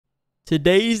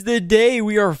Today's the day.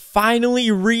 We are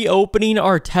finally reopening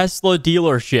our Tesla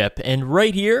dealership. And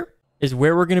right here is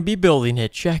where we're going to be building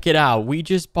it. Check it out. We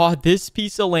just bought this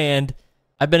piece of land.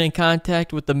 I've been in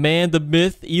contact with the man, the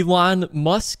myth, Elon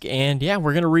Musk. And yeah,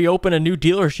 we're going to reopen a new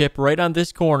dealership right on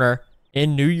this corner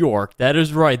in New York. That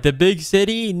is right. The big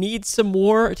city needs some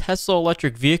more Tesla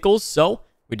electric vehicles. So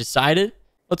we decided,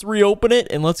 let's reopen it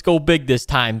and let's go big this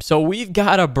time. So we've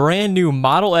got a brand new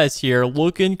Model S here,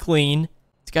 looking clean.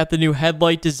 It's got the new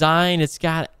headlight design. It's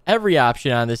got every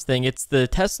option on this thing. It's the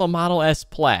Tesla Model S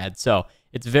Plaid. So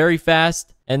it's very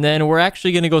fast. And then we're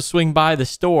actually going to go swing by the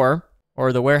store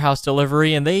or the warehouse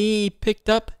delivery. And they picked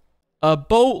up a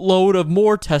boatload of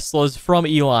more Teslas from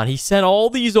Elon. He sent all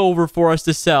these over for us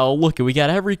to sell. Look, we got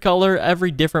every color,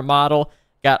 every different model.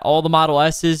 Got all the Model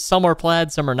S's. Some are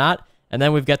Plaid, some are not. And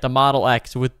then we've got the Model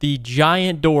X with the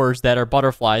giant doors that are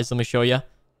butterflies. Let me show you.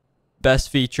 Best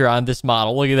feature on this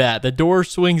model. Look at that. The door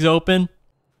swings open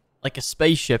like a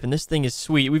spaceship, and this thing is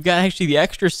sweet. We've got actually the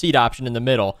extra seat option in the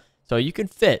middle, so you can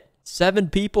fit 7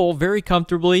 people very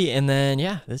comfortably. And then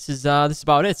yeah, this is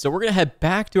about it. So we're gonna head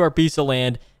back to our piece of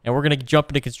land, and we're gonna jump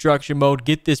into construction mode,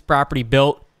 get this property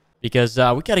built, because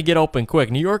we gotta get open quick.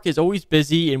 New York is always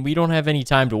busy, and we don't have any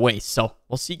time to waste. So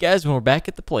we'll see you guys when we're back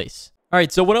at the place. All right,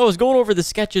 so when I was going over the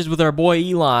sketches with our boy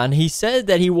Elon, he said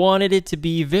that he wanted it to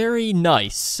be very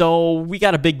nice. So we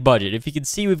got a big budget. If you can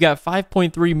see, we've got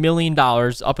 $5.3 million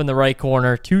up in the right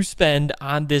corner to spend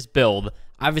on this build.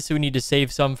 Obviously, we need to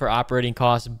save some for operating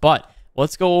costs, but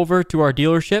let's go over to our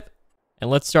dealership and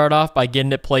let's start off by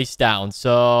getting it placed down.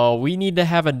 So we need to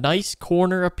have a nice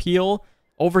corner appeal.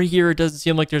 Over here, it doesn't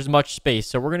seem like there's much space.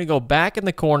 So we're going to go back in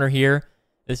the corner here.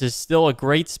 This is still a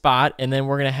great spot, and then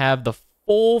we're going to have the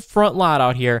full front lot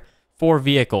out here for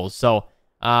vehicles. So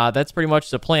that's pretty much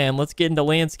the plan. Let's get into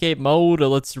landscape mode.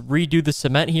 Let's redo the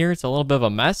cement here. It's a little bit of a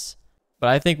mess, but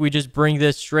I think we just bring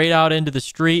this straight out into the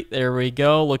street. There we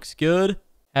go. Looks good.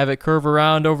 Have it curve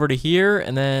around over to here,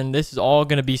 and then this is all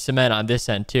going to be cement on this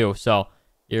end too. So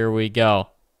here we go.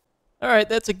 All right,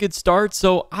 that's a good start.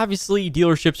 So obviously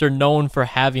dealerships are known for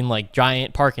having like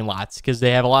giant parking lots because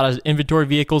they have a lot of inventory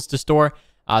vehicles to store.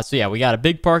 So yeah, we got a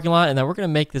big parking lot, and then we're going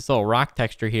to make this little rock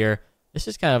texture here. This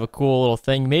is kind of a cool little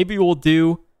thing. Maybe we'll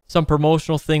do some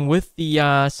promotional thing with the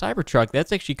Cybertruck.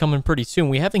 That's actually coming pretty soon.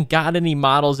 We haven't got any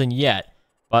models in yet,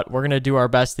 but we're going to do our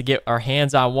best to get our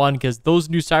hands on one because those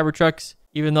new Cybertrucks,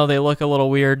 even though they look a little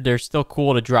weird, they're still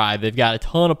cool to drive. They've got a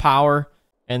ton of power,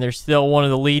 and they're still one of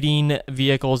the leading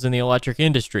vehicles in the electric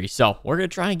industry. So we're going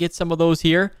to try and get some of those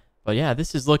here. But yeah,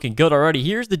 this is looking good already.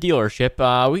 Here's the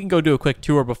dealership. We can go do a quick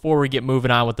tour before we get moving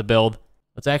on with the build.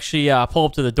 Let's actually pull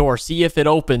up to the door, see if it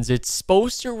opens. It's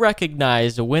supposed to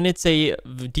recognize when it's a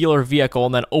dealer vehicle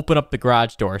and then open up the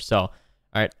garage door. So, all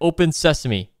right, open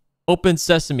sesame. Open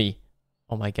sesame.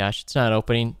 Oh my gosh, it's not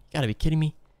opening. You gotta be kidding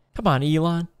me. Come on,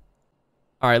 Elon.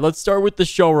 All right, let's start with the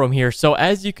showroom here. So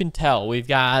as you can tell, we've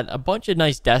got a bunch of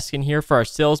nice desks in here for our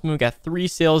salesmen. We've got 3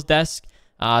 sales desks,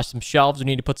 some shelves. We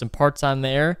need to put some parts on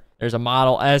there. There's a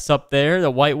Model S up there,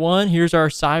 the white one. Here's our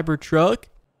Cybertruck.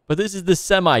 But this is the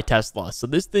semi-Tesla. So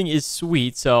this thing is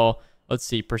sweet. So let's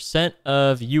see. Percent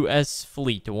of U.S.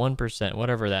 fleet, 1%,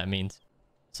 whatever that means.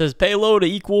 It says payload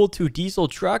equal to diesel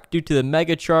truck due to the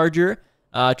mega charger.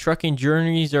 Trucking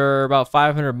journeys are about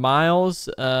 500 miles.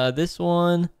 This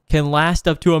one can last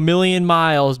up to 1,000,000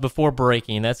 miles before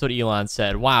braking. That's what Elon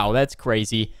said. Wow, that's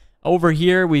crazy. Over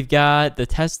here, we've got the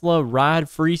Tesla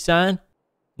ride-free sign.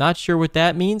 Not sure what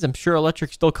that means. I'm sure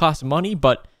electric still costs money,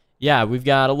 but yeah, we've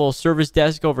got a little service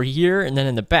desk over here, and then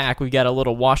in the back, we've got a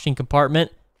little washing compartment,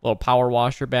 a little power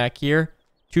washer back here,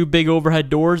 2 big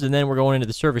overhead doors, and then we're going into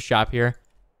the service shop here.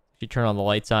 Should turn on the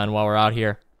lights on while we're out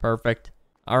here. Perfect.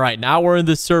 All right, now we're in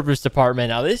the service department.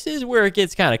 Now, this is where it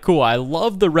gets kind of cool. I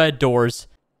love the red doors.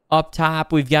 Up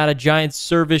top, we've got a giant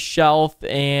service shelf,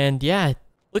 and yeah,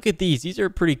 look at these. These are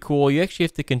pretty cool. You actually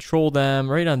have to control them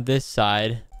right on this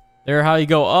side. There, how you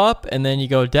go up, and then you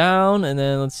go down, and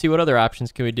then let's see what other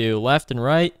options can we do. Left and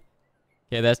right.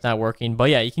 Okay, that's not working. But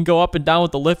yeah, you can go up and down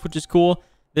with the lift, which is cool.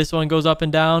 This one goes up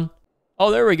and down. Oh,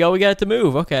 there we go. We got it to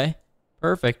move. Okay,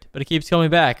 perfect. But it keeps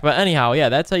coming back. But anyhow, yeah,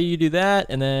 that's how you do that.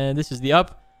 And then this is the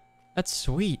up. That's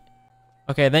sweet.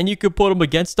 Okay, then you could put them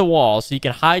against the wall, so you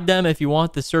can hide them if you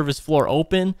want the service floor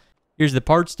open. Here's the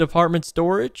parts department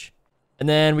storage. And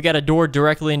then we got a door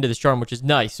directly into the showroom, which is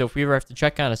nice. So if we ever have to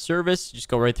check on a service, just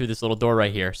go right through this little door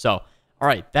right here. So, all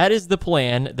right, that is the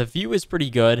plan. The view is pretty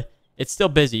good. It's still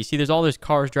busy. See, there's all those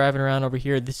cars driving around over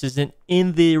here. This isn't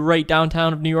in the right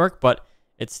downtown of New York, but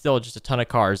it's still just a ton of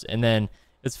cars. And then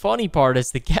the funny part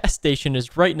is the gas station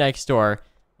is right next door.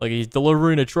 Like, he's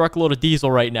delivering a truckload of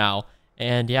diesel right now.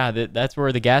 And yeah, that's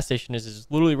where the gas station is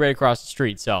literally right across the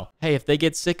street. So, hey, if they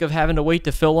get sick of having to wait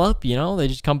to fill up, you know, they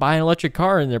just come buy an electric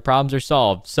car and their problems are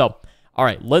solved. So, all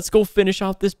right, let's go finish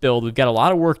out this build. We've got a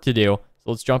lot of work to do. So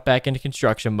let's jump back into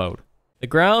construction mode. The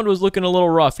ground was looking a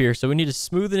little rough here, so we need to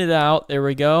smoothen it out. There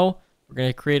we go. We're going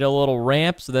to create a little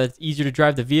ramp so that it's easier to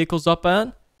drive the vehicles up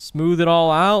on. Smooth it all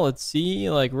out. Let's see,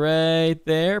 like right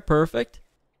there. Perfect.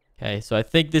 Okay, so I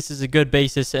think this is a good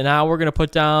basis. And now we're going to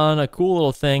put down a cool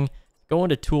little thing. Go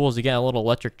into tools again, a little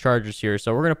electric chargers here.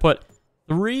 So we're going to put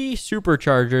 3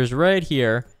 superchargers right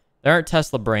here. They aren't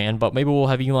Tesla brand, but maybe we'll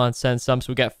have Elon send some.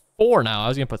 So we got 4 now. I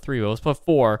was going to put 3, but let's put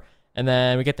 4. And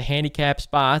then we get the handicap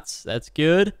spots. That's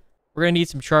good. We're going to need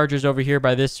some chargers over here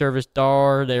by this service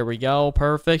door. There we go.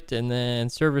 Perfect. And then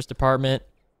service department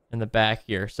in the back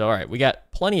here. So, all right. We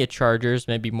got plenty of chargers.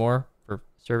 Maybe more for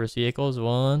service vehicles.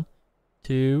 1,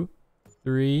 2,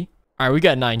 3. All right. We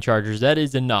got 9 chargers. That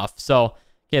is enough. So,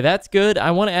 okay, that's good.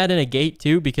 I want to add in a gate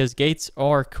too because gates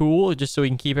are cool just so we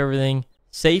can keep everything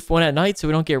safe when at night so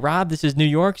we don't get robbed. This is New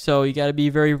York, so you got to be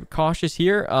very cautious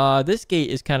here. This gate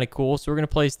is kind of cool, so we're going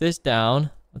to place this down.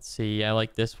 Let's see. I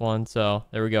like this one, so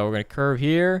there we go. We're going to curve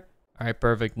here. All right,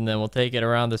 perfect. And then we'll take it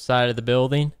around the side of the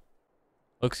building.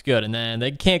 Looks good. And then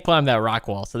they can't climb that rock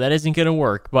wall, so that isn't going to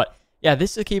work. But yeah,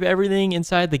 this will keep everything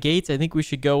inside the gates. I think we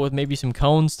should go with maybe some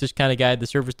cones to kind of guide the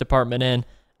service department in.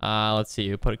 Let's see.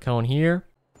 We'll put a cone here.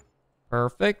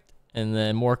 Perfect. And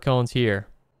then more cones here.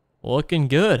 Looking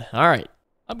good. All right.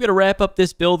 I'm going to wrap up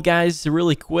this build, guys,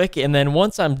 really quick. And then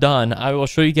once I'm done, I will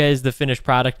show you guys the finished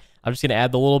product. I'm just going to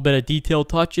add the little bit of detailed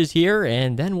touches here,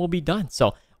 and then we'll be done.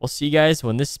 So we'll see you guys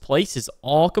when this place is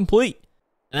all complete.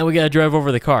 And then we got to drive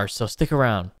over the car, so stick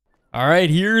around. All right,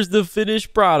 here's the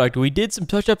finished product. We did some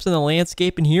touch-ups in the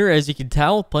landscape in here, as you can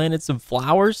tell. Planted some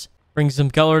flowers. Bring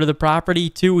some color to the property,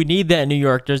 too. We need that in New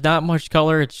York. There's not much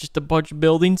color. It's just a bunch of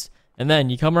buildings. And then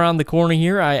you come around the corner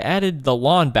here. I added the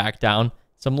lawn back down.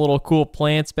 Some little cool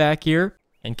plants back here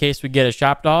in case we get a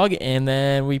shop dog. And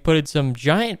then we put in some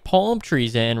giant palm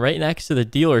trees in right next to the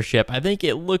dealership. I think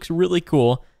it looks really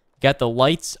cool. Got the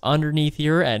lights underneath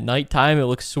here at nighttime. It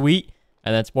looks sweet.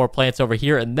 And then some more plants over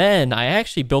here. And then I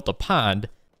actually built a pond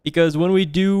because when we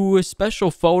do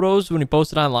special photos, when we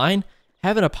post it online,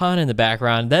 having a pond in the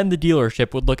background, then the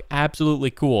dealership would look absolutely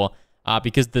cool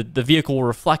because the vehicle will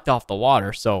reflect off the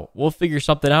water. So we'll figure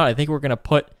something out. I think we're going to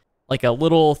put like a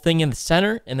little thing in the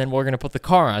center, and then we're going to put the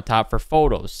car on top for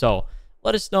photos. So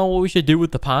let us know what we should do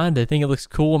with the pond. I think it looks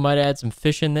cool. We might add some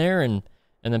fish in there, and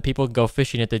then people can go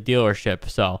fishing at the dealership.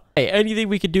 So, hey, anything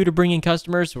we could do to bring in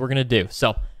customers, we're going to do.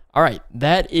 So, all right,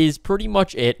 that is pretty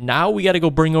much it. Now we got to go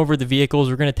bring over the vehicles.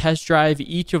 We're going to test drive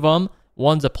each of them.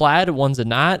 One's a Plaid, one's a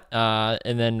not,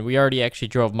 and then we already actually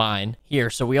drove mine here.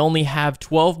 So we only have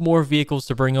 12 more vehicles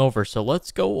to bring over. So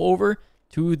let's go over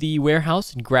to the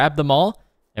warehouse and grab them all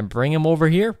and bring them over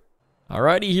here.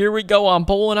 Alrighty, here we go. I'm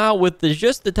pulling out with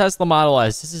just the Tesla Model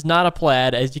S. This is not a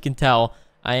Plaid, as you can tell.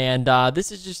 And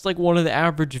this is just like one of the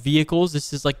average vehicles.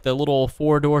 This is like the little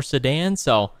 4-door sedan.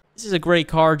 So this is a great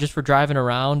car just for driving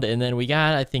around. And then we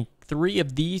got, I think, 3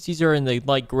 of these. These are in the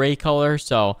light gray color.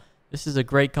 So this is a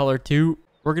great color too.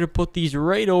 We're going to put these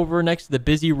right over next to the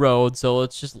busy road. So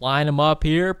let's just line them up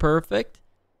here. Perfect.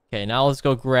 Okay, now let's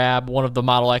go grab one of the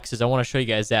Model X's. I want to show you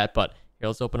guys that, but here,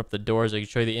 let's open up the doors. I can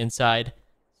show you the inside.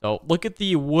 So look at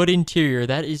the wood interior.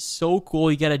 That is so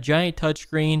cool. You got a giant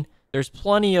touchscreen. There's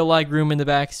plenty of leg room in the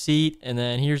back seat. And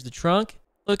then here's the trunk.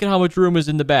 Look at how much room is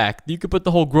in the back. You could put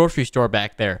the whole grocery store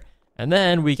back there. And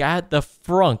then we got the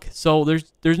frunk. So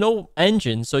there's no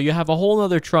engine. So you have a whole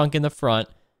other trunk in the front,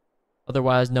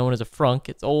 otherwise known as a frunk.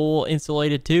 It's all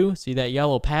insulated too. See that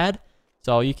yellow pad?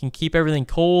 So you can keep everything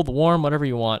cold, warm, whatever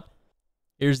you want.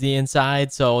 Here's the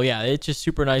inside. So yeah, it's just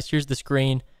super nice. Here's the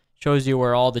screen. Shows you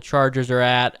where all the chargers are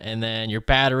at. And then your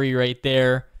battery right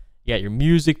there. You got your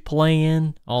music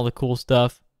playing. All the cool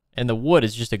stuff. And the wood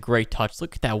is just a great touch.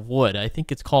 Look at that wood. I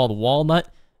think it's called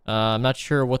walnut. I'm not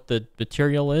sure what the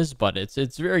material is, but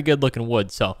it's very good looking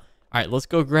wood. So, all right, let's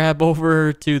go grab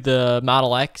over to the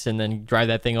Model X and then drive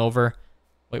that thing over.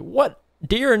 Wait, what?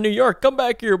 Deer in New York. Come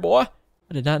back here, boy.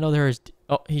 I did not know there was...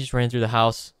 Oh, he just ran through the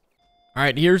house. All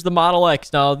right, here's the Model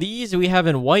X. Now, these we have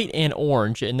in white and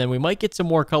orange, and then we might get some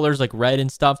more colors like red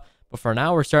and stuff. But for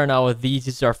now, we're starting out with these.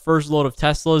 This is our first load of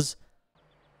Teslas.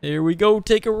 There we go.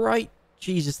 Take a right.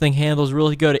 Jeez, this thing handles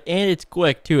really good, and it's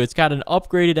quick, too. It's got an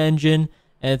upgraded engine,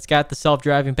 and it's got the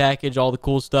self-driving package, all the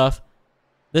cool stuff.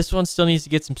 This one still needs to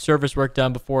get some service work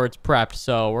done before it's prepped,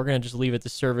 so we're going to just leave it to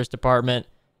service department.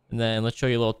 And then let's show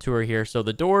you a little tour here. So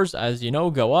the doors, as you know,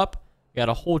 go up. We got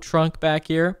a whole trunk back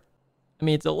here. I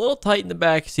mean, it's a little tight in the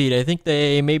back seat. I think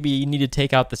they maybe need to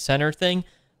take out the center thing.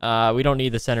 We don't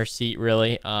need the center seat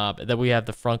really. Then we have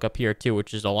the front up here too,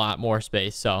 which is a lot more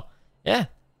space. So yeah,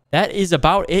 that is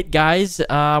about it, guys.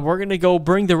 We're going to go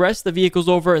bring the rest of the vehicles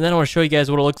over, and then I want to show you guys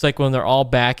what it looks like when they're all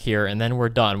back here, and then we're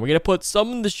done. We're going to put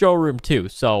some in the showroom too.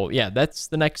 So yeah, that's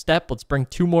the next step. Let's bring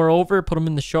 2 more over, put them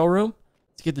in the showroom.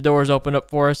 Let's get the doors opened up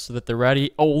for us so that they're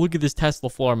ready. Oh, look at this Tesla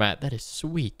floor mat. That is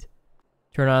sweet.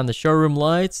 Turn on the showroom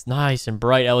lights. Nice and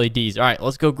bright LEDs. All right,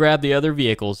 let's go grab the other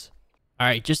vehicles. All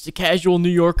right, just a casual New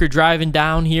Yorker driving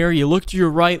down here. You look to your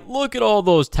right. Look at all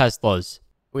those Teslas.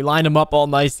 We lined them up all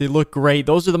nice. They look great.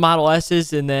 Those are the Model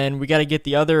S's, and then we got to get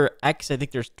the other X. I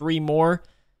think there's 3 more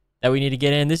that we need to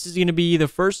get in. This is going to be the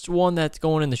first one that's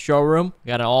going in the showroom. We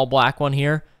got an all-black one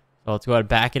here. So let's go ahead and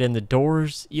back it in the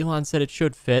doors. Elon said it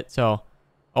should fit, so...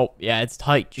 Oh, yeah, it's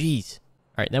tight. Jeez.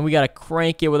 All right, then we got to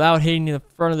crank it without hitting the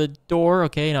front of the door.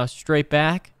 Okay, now straight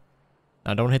back.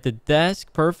 Now don't hit the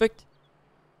desk. Perfect.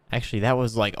 Actually, that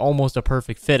was like almost a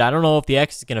perfect fit. I don't know if the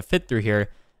X is going to fit through here.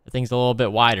 The thing's a little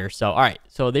bit wider. So, all right.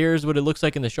 So, there's what it looks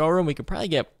like in the showroom. We could probably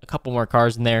get a couple more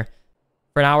cars in there.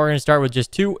 For now, we're going to start with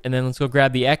just 2. And then let's go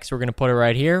grab the X. We're going to put it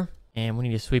right here. And we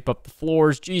need to sweep up the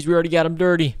floors. Jeez, we already got them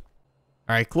dirty.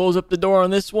 All right, close up the door on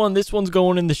this one. This one's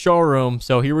going in the showroom.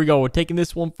 So, here we go. We're taking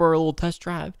this one for a little test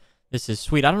drive. This is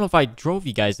sweet. I don't know if I drove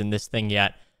you guys in this thing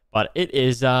yet. But it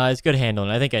is it's good handling.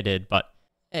 I think I did. But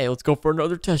hey, let's go for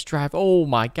another test drive. Oh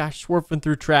my gosh, swerving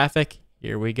through traffic.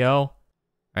 Here we go.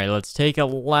 All right, let's take a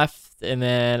left, and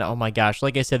then, oh my gosh,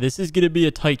 like I said, this is going to be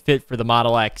a tight fit for the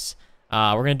Model X.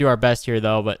 We're going to do our best here,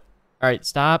 though, but, all right,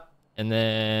 stop, and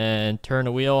then turn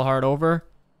the wheel hard over.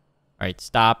 All right,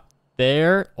 stop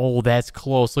there. Oh, that's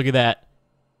close. Look at that.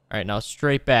 All right, now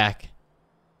straight back.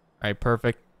 All right,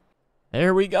 perfect.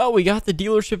 There we go. We got the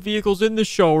dealership vehicles in the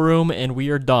showroom, and we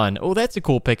are done. Oh, that's a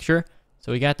cool picture.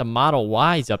 So we got the Model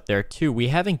Ys up there too. We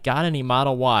haven't got any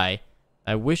Model Y.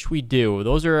 I wish we do.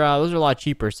 Those are a lot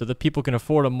cheaper, so that people can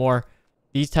afford them more.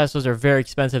 These Teslas are very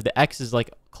expensive. The X is like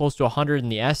close to 100,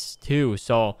 and the S too.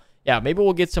 So yeah, maybe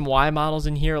we'll get some Y models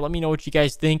in here. Let me know what you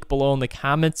guys think below in the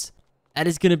comments. That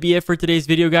is going to be it for today's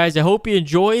video, guys. I hope you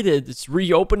enjoyed it. It's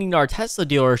reopening our Tesla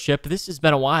dealership. This has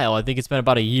been a while. I think it's been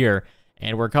about a year,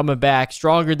 and we're coming back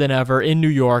stronger than ever in New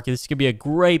York. This is going to be a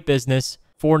great business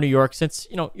for New York, since,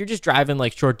 you know, you're just driving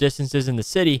like short distances in the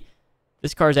city.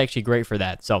 This car is actually great for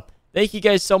that. So thank you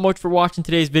guys so much for watching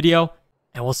today's video,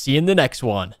 and we'll see you in the next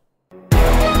one.